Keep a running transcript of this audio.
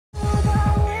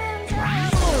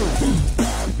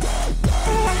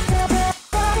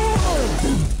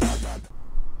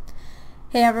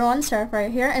Hey everyone,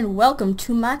 MrCrayfish's here, and welcome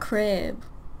to my crib.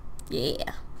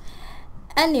 Yeah.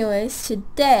 Anyways,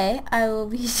 today I will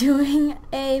be doing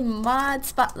a mod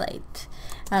spotlight.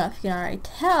 I don't know if you can already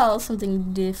tell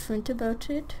something different about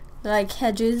it, like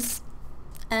hedges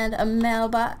and a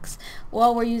mailbox.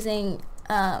 While we're using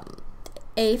a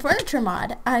furniture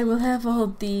mod, I will have all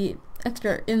the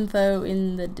extra info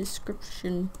in the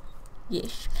description.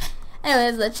 Yes.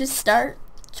 Anyways, let's just start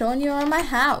showing you around my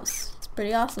house. It's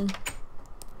pretty awesome.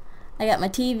 I got my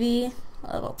TV,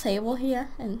 a little table here,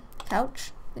 and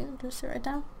couch. Just sit right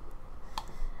down.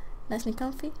 Nice and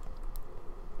comfy.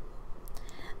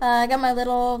 I got my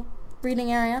little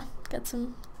reading area. Got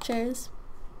some chairs.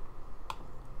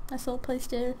 Nice little place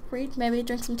to read. Maybe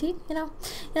drink some tea, you know.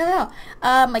 You never know.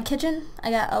 My kitchen,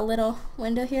 I got a little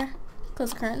window here.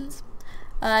 Close the curtains.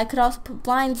 I could also put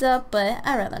blinds up, but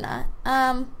I'd rather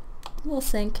not. Little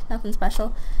sink, nothing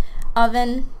special.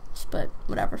 Oven, just put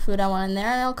whatever food I want in there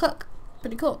and it'll cook.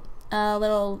 Pretty cool.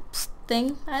 Little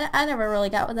thing. I never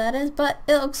really got what that is, but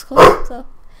it looks cool. So,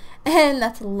 and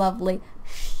that's lovely.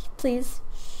 Shh, please.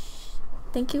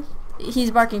 Thank you. He's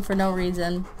barking for no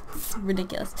reason. It's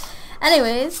ridiculous.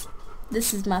 Anyways,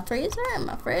 this is my freezer and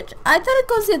my fridge. I thought it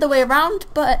goes the other way around,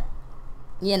 but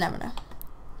you never know.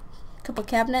 A couple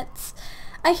cabinets.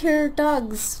 I hear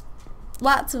dogs.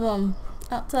 Lots of them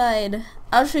outside.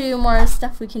 I'll show you more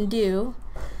stuff we can do,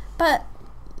 but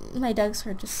my dogs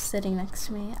are just sitting next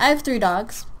to me. I have 3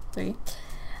 dogs. 3.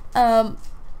 I don't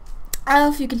know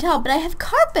if you can tell, but I have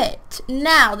carpet.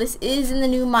 Now, this is in the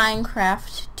new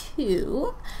Minecraft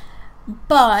too,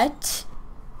 but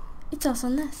it's also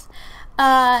in this.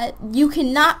 You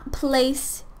cannot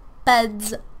place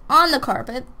beds on the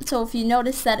carpet, so if you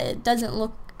notice that it doesn't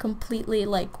look completely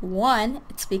like one,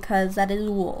 it's because that is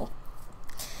wool.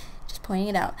 Just pointing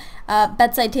it out.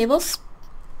 Bedside tables,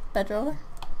 bed roller.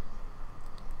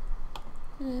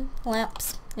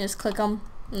 Lamps, you just click them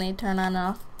and they turn on and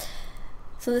off.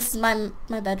 So this is my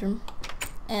bedroom,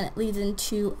 and it leads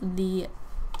into the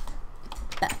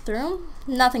bathroom.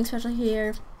 Nothing special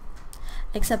here,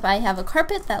 except I have a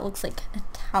carpet that looks like a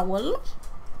towel.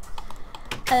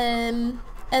 And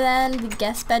then the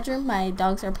guest bedroom, my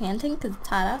dogs are panting because it's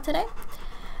hot out today.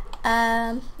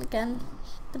 Again,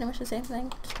 pretty much the same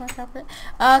thing, just more carpet.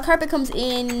 Carpet comes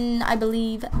in, I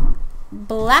believe,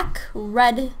 black,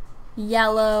 red,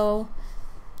 yellow,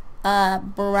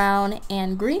 brown,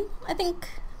 and green, I think.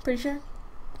 Pretty sure.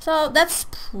 So that's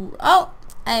oh,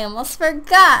 I almost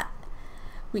forgot.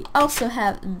 We also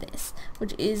have this,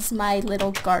 which is my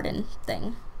little garden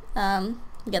thing.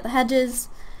 We got the hedges,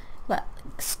 what,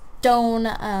 like stone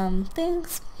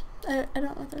things. I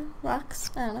don't know, they're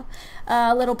rocks. I don't know.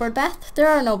 A little bird bath. There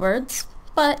are no birds,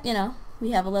 but you know,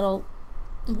 we have a little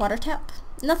water tap.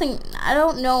 Nothing, I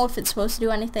don't know if it's supposed to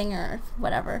do anything or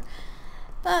whatever,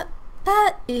 but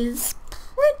that is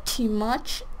pretty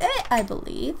much it, I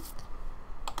believe.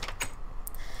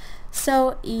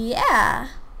 So yeah,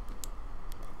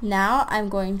 now I'm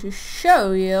going to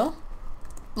show you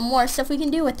more stuff we can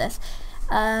do with this,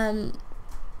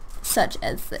 such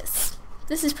as this.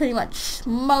 This is pretty much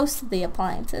most of the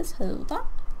appliances. Hold on.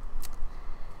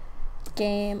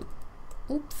 Game.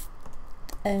 Oops.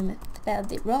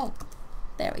 Spelled it wrong.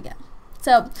 There we go.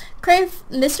 So,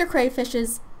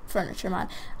 MrCrayfish's furniture mod.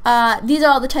 These are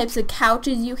all the types of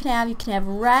couches you can have. You can have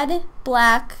red,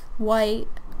 black, white,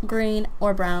 green,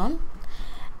 or brown.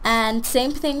 And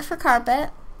same thing for carpet.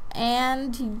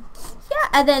 And yeah,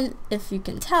 and then if you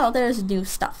can tell, there's new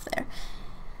stuff there,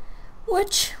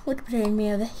 which would bring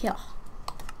me over here.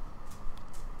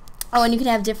 Oh, and you can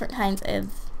have different kinds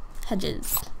of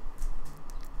hedges.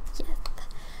 Yes.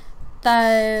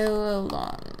 So, hold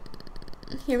on.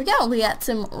 Here we go. We got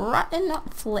some rotten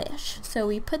flesh. So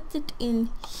we put it in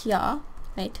here.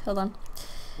 Wait, hold on.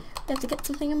 We have to get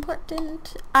something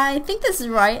important. I think this is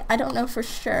right. I don't know for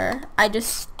sure. I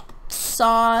just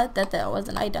saw that there was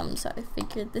an item, so I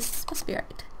figured this must be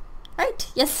right.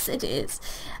 Right? Yes, it is.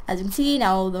 As you can see,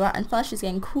 now the rotten flesh is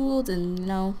getting cooled and, you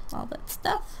know, all that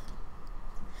stuff,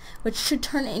 which should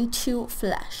turn into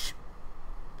flesh.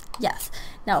 Yes.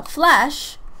 Now,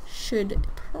 flesh should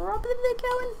probably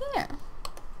go in here.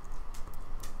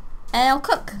 And it'll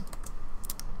cook.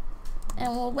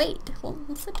 And we'll wait. We'll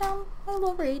sit down and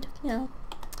we'll read, you know.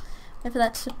 Wait for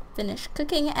that to finish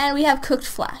cooking. And we have cooked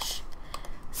flesh.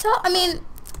 So, I mean,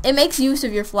 it makes use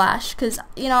of your flesh, because,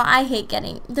 you know, I hate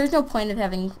getting, there's no point of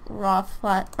having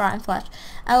rotten flesh,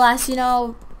 unless, you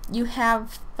know, you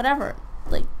have whatever,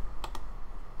 like,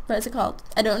 what is it called?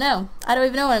 I don't know. I don't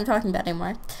even know what I'm talking about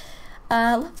anymore.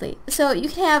 Lovely. So, you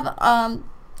can have,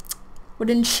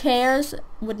 wooden chairs,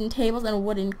 wooden tables, and a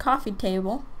wooden coffee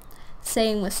table.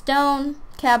 Same with stone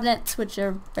cabinets, which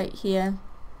are right here.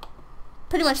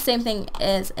 Pretty much same thing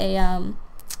as a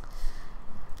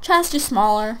chest, just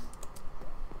smaller.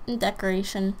 And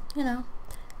decoration, you know.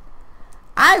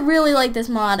 I really like this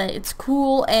mod. It's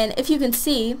cool, and if you can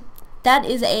see, that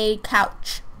is a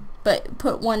couch. But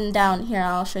put one down here,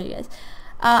 I'll show you guys.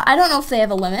 I don't know if they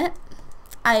have a limit.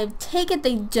 I take it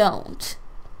they don't.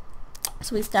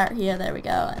 So we start here, there we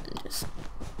go, and just,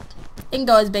 it can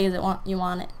go as big as you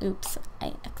want it. Oops,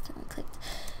 I accidentally clicked.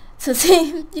 So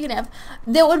see, you can have,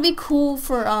 that would be cool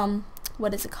for,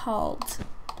 what is it called?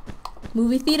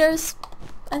 Movie theaters,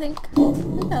 I think.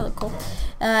 That look cool.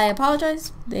 I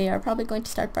apologize, they are probably going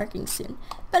to start barking soon.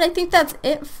 But I think that's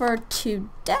it for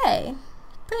today.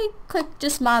 Pretty quick,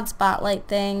 just mod spotlight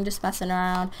thing, just messing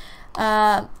around.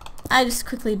 I just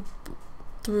quickly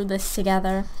threw this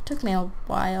together. Took me a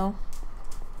while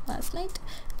last night.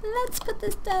 Let's put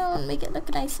this down, make it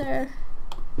look nicer.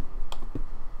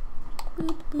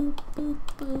 Boop, boop, boop,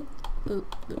 boop, boop,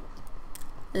 boop.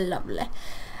 Lovely.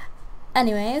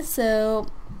 Anyway, so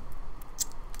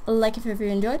like if you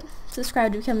enjoyed,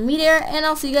 subscribe to become a meteor, and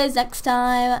I'll see you guys next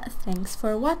time. Thanks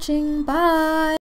for watching. Bye.